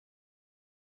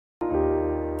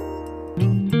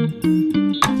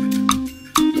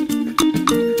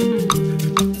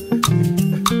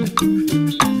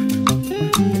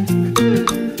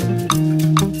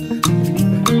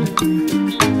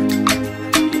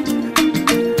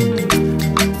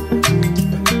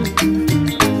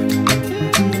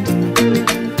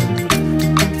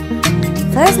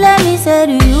First let me say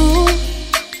to you,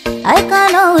 I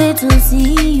cannot wait to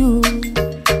see you.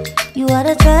 You are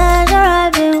the treasure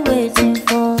I've been waiting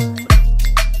for.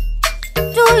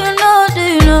 Do you know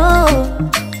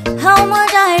how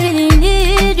much I really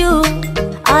need you?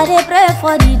 I dey pray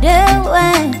for the day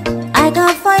when I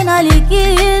can finally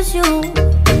kiss you.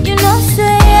 You know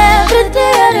say every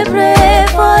day I dey pray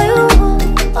for you.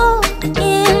 Oh,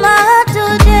 in my heart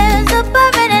today's a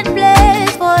permanent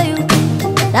place for you.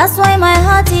 That's why my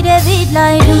heart it a beat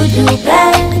like do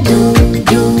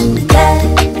get.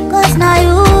 Cause now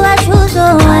you I choose, so I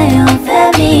am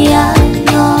fair, me I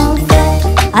am fair.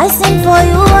 I sing for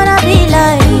you wanna be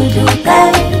like do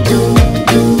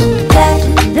get.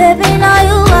 Baby now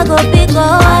you I go pick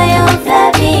up, I am fair,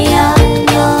 me I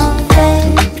am fair.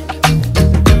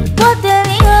 But there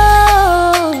we go.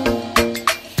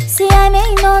 See I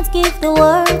may not give the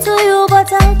world to you,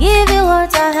 but I'll give you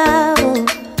what I have. Oh.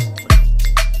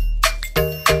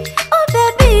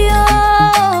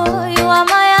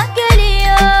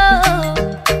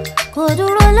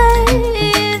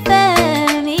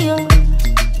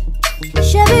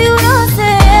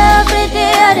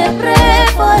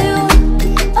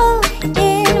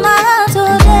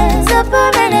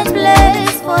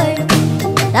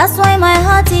 That's why my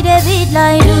heart it a beat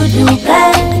like do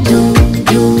get.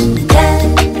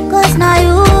 Cause now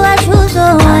you I choose, so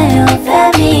I am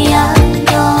fair, me I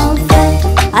am fair.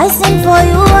 I sing for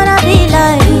you wanna be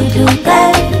like do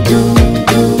get.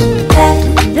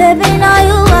 Baby now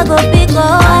you I go pick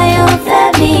up, I am fair,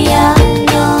 me I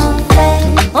am fair.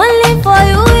 Only for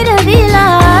you it a be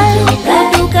like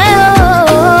do get.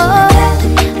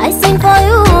 Oh, I sing for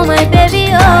you my baby,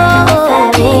 oh.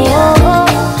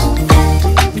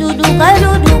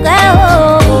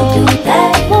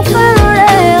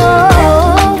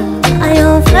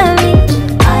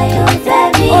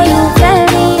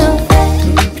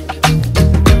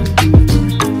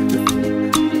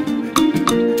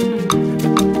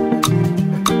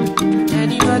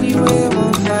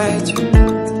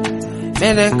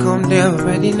 When they come, they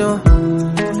already know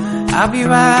I'll be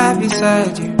right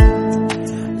beside you,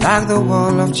 like the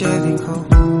wall of Jericho.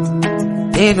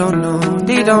 They don't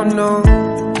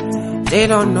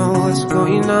know what's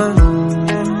going on.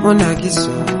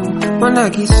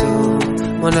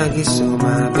 Monagiso,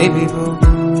 my baby boo.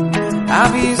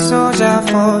 I'll be a soldier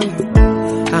for you.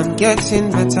 I'm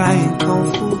getting better in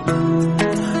Kung Fu.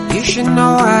 You should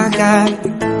know I got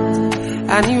you,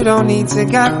 and you don't need to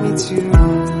guide me too.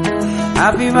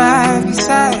 I'll be right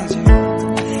beside you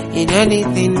in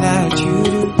anything that you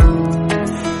do.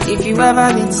 If you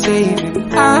ever need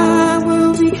saving, I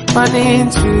will be running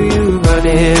to you,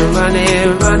 running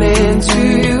to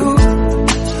you.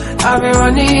 I'll be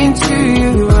running to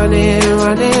you, running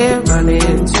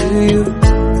to you.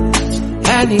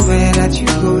 Anywhere that you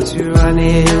go to,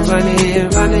 running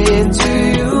to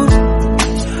you.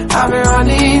 I'll be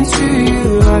running to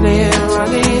you,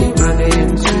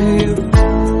 running to you.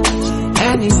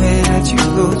 Anywhere that you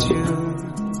go to.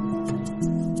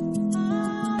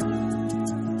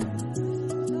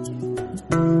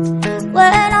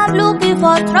 When I'm looking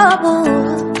for trouble,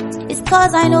 it's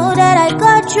cause I know that I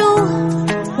got you.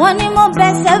 Wanting more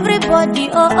best everybody,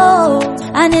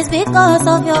 and it's because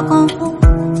of your kung fu.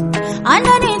 And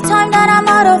anytime that I'm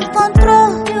out of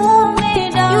control, you hold me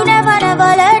down, you never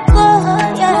let go.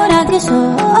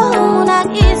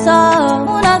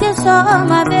 Munagiso,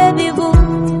 my baby boo.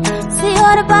 See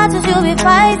all the battles you'll be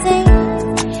fighting,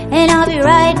 and I'll be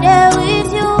right there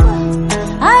with you.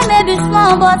 I may be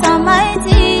small but I'm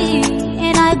mighty,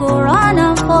 and I go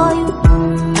running for you.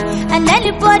 And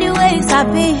anybody ways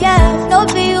happy, yeah, no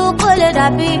be you pull it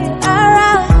up, be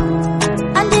alright.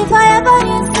 And if I ever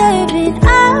need saving,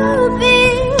 I'll be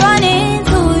running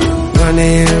to you.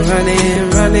 Running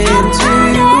to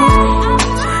you.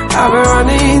 I'll be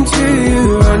running to you,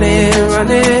 running to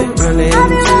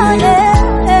you.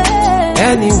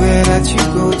 Anywhere that you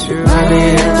go to,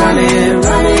 running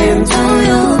to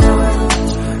you.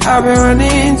 I'll be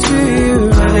running to you,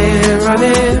 running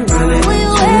Will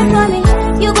you wait for me?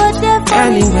 You go there for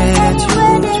anywhere that you go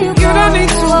to. You don't need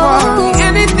to worry,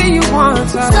 anything you want.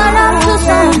 Sun up to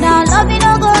sundown, love me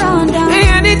no go round down. Hey,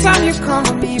 anytime you call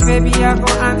me, baby, I go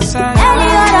answer. Any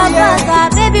other brother,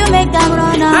 baby, you make them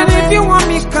run away. And if you want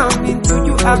me coming to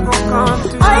you, I go come to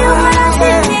you. All you wanna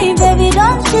tease me, baby,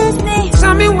 don't tease me.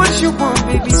 Tell me what you want,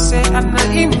 baby, say I'm not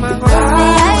in my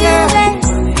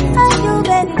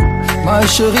Ma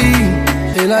chérie,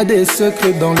 elle a des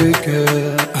secrets dans le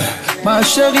cœur. Ma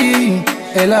chérie,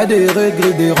 elle a des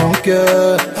regrets, des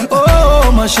rancœurs.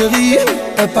 Oh ma chérie,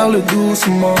 elle parle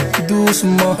doucement,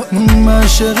 doucement. Ma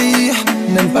chérie,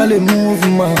 n'aime pas les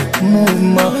mouvements,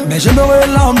 mouvements. Mais j'aimerais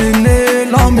l'emmener,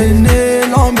 l'emmener,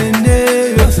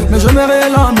 l'emmener. Mais j'aimerais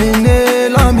l'emmener,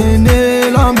 l'emmener,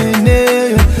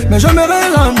 l'emmener. Mais j'aimerais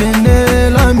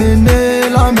l'emmener, l'emmener,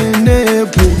 l'emmener.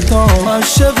 Pourtant ma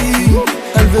chérie,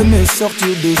 elle veut me sortir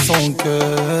de son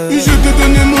cœur. Je t'ai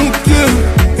donné mon cœur,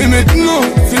 et maintenant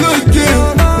c'est la guerre.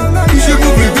 J'ai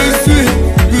voulu te suivre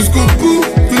jusqu'au bout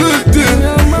de la terre.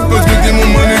 Parce que t'es mon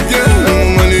mannequin, mon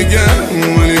mannequin,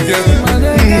 mon mannequin.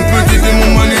 Petit t'es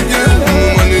mon mannequin, mon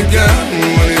mannequin, mon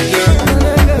mannequin.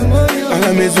 À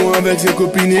la maison avec ses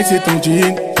copines et ses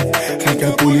tontines,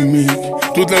 caca polémique.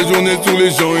 Toute la journée sur les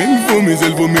gens,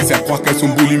 elle vomit, c'est à croire qu'elles sont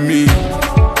boulimiques.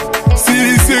 Si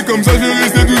c'est comme ça, je vais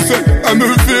rester tout seul à me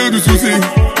faire du souci.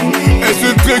 Elle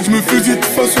se traite, je me fusille de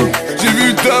façon. J'ai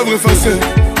vu ta vraie facette.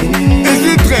 Elle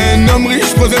se traîne, homme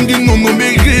riche, troisième du nom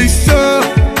nommé RAISSA.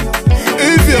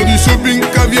 Et faire du shopping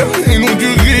caviar et non du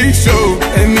riche.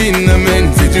 Amen,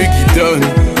 amen, c'est Dieu qui donne.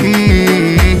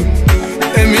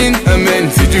 Amen, amen,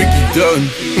 c'est Dieu qui donne.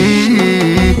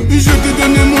 Je t'ai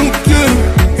donné mon cœur,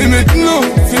 et maintenant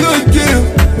c'est la guerre.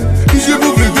 J'ai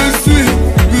voulu te suivre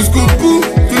jusqu'au bout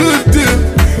de la terre.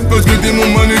 Parce que t'es mon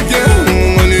mannequin, mon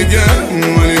mannequin,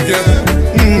 mon mannequin.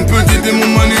 Petit t'es mon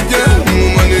mannequin, mon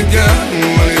mannequin,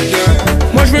 mon mannequin.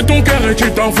 Moi je veux ton cœur et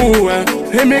tu t'en fous, hein.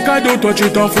 Et mes cadeaux toi tu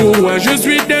t'en fous, hein. Je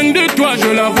suis dingue de toi, je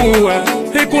l'avoue, hein.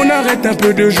 Et qu'on arrête un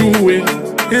peu de jouer.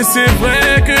 Et c'est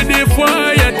vrai que des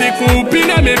fois y'a tes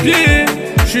copines à mes pieds.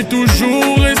 Je suis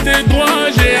toujours resté droit,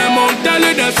 j'ai un mental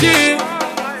d'acier.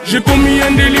 J'ai commis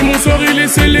un délit, mon sort il est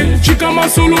scellé. Chica ma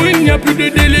solo, il n'y a plus de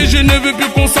délai. Je ne veux plus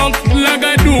qu'on sente la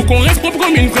gadou, qu'on reste propre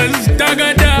comme une fraise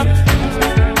tagada.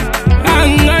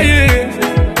 Angaye,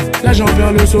 là j'en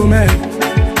perds le sommeil.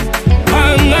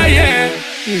 Angaye,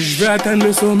 je vais atteindre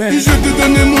le sommet. Je t'ai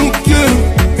donné mon cœur,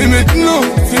 et maintenant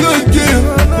c'est la guerre.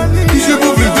 J'ai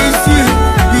voulu te suivre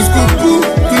jusqu'au bout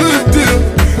de la terre.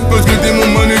 Parce que t'es mon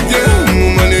mannequin, mon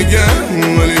mannequin,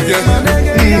 mon mannequin.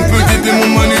 Petit t'es mon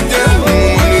mannequin, mon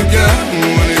mannequin,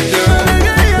 mon mannequin.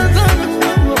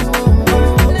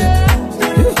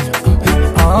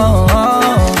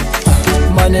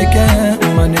 Mannequin,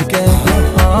 mannequin.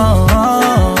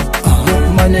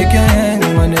 Mannequin,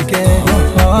 mannequin.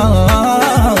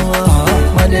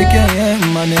 Mannequin,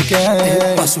 mannequin.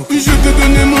 Je t'ai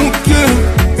donné mon cœur,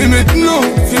 et maintenant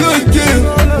c'est la guerre.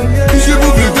 J'ai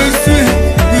voulu te suivre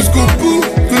jusqu'au bout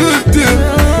de la terre.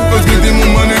 Parce que t'es mon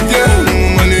mannequin, mon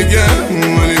mannequin, mon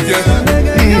mannequin.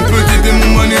 Petit t'es mon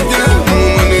mannequin, mon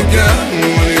mannequin, mon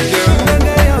mannequin.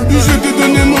 Je t'ai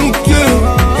donné mon cœur,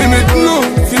 et maintenant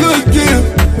c'est la guerre.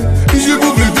 J'ai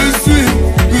voulu te suivre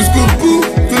jusqu'au bout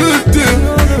de la terre.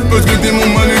 Parce que t'es mon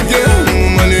mannequin, mon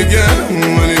mannequin, mon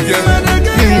mannequin.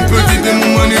 Petit t'es mon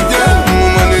mannequin, mon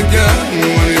mannequin,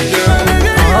 mon mannequin.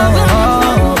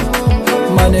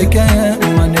 Mannequin,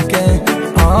 mannequin.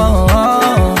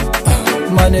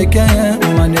 Mannequin,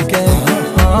 mannequin.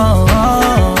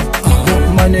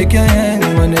 Mannequin,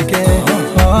 mannequin.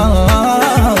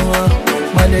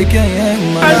 Mannequin,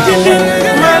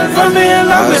 mannequin. Man for me,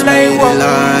 love me like one.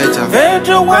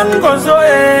 Virtual one goes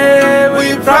away. We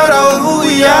proud of who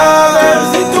we are.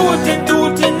 Versi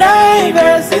tutti nay,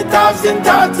 versi tafsi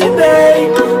day.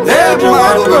 Virtual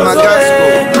one goes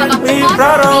away. We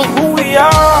proud of who we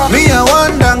are. Me a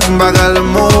wandang bagal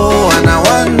mo, and I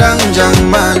wandang jang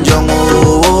man jong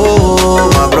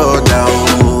my brother.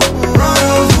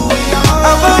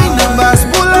 I find the bus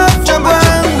pull up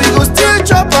jabang, we go still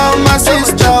chop out my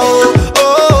sister.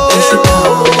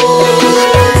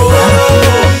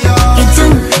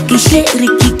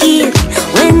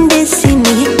 When they see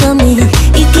me coming,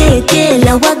 Ike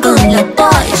la wagon la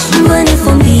boys, money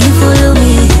for me, follow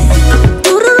me.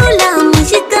 Turula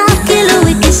musica que lo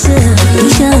we que se,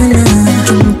 Luciana,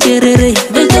 cherere,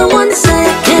 they don't want to say,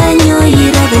 can you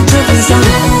hear the truth?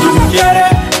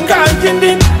 Can't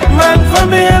man for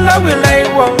me, love me like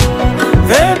one.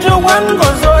 Virtual one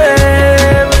goes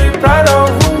away. We proud of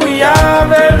who we are.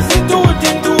 Versi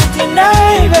tutti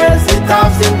nay, versi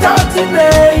tafsi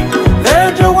day.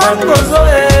 Virtual one goes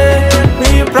away.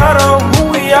 We proud of who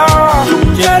we are.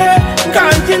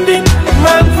 Can't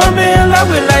man for me, love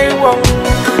me like one.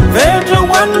 Virtual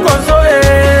one goes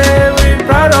away. We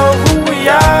proud of who we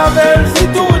are. Versi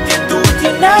tutti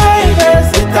nay,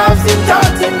 versi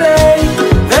tafsi day.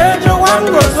 Virtual one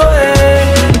goes away.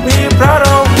 We proud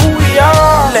of who we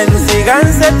are. Lenzi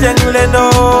ganse tenule no,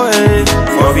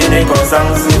 for viene con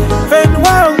sansi. Ven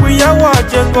wa we are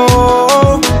watching go.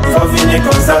 Fovine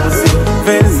konsansi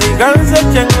Vensi ganse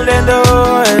chenglendo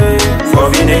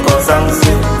Fovine konsansi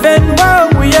Venwa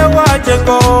uya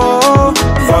wacheko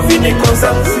Fovine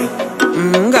konsansi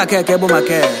Nga keke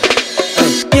bumake.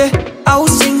 Yeah, I will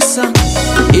sing some.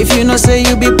 If you know say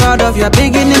you be proud of your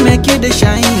beginning, make you the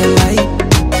shine your light.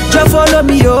 Just follow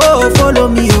me, oh, follow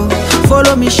me, oh,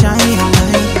 follow me, shine your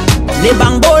light. Le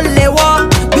bangbo le wa,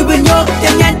 bibinyo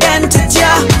tenya tentitia,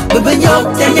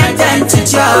 bibinyo tenya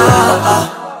tentitia.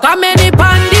 Come any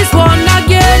pan this one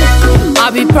again. I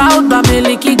be proud by me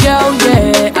licky girl,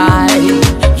 yeah.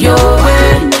 Yo,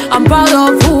 I'm proud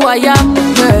of who I am,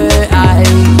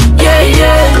 yeah,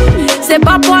 yeah. C'est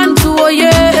pas point tout,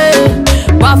 yeah.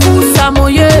 Bafu samo,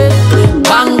 yeah.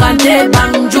 Bangante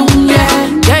bangjung, yeah.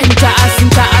 Genta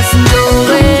asindo,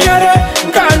 yeah. Yere,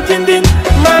 kantindin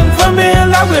Man for me,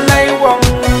 la will I want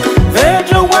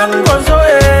Vedro one goes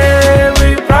away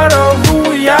We proud of who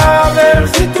we are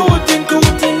Versi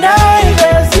tutti nay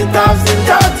Versi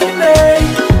tauti nay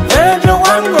Vedro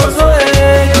one goes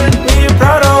away We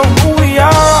proud of who we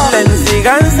are Lenzi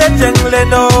ganse jengle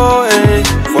do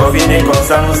Fovine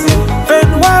konsansi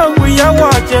Venwa we are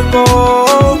watching go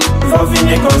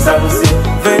Fovine konsansi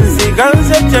Venzi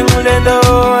ganse jengle do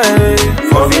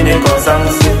Fovine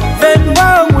konsansi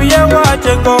Venwa we are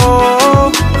watching go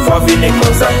Fovine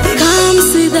konsansi Come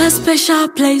see the special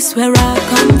place where I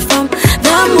come from.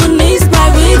 The moon is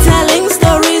bright, we telling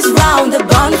stories round the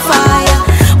bonfire.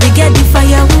 We get the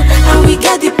firewood and we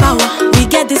get the power. We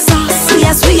get the sauce,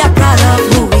 yes we are proud of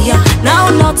who we are. Now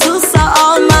not to say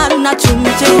all man, not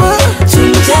chumche.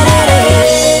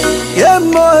 Yeah,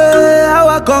 moe,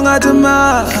 awa konga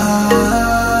tuma.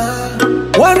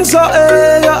 One so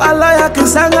yo alaya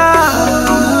kisanga.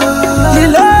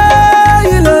 Ile.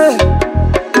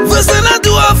 Vusina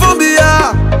tuwa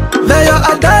fobia. Leyo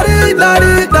adari.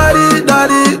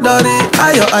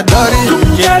 Ayo adari.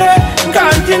 Yere,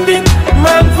 kantindin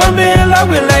Man for me, la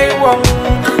will I want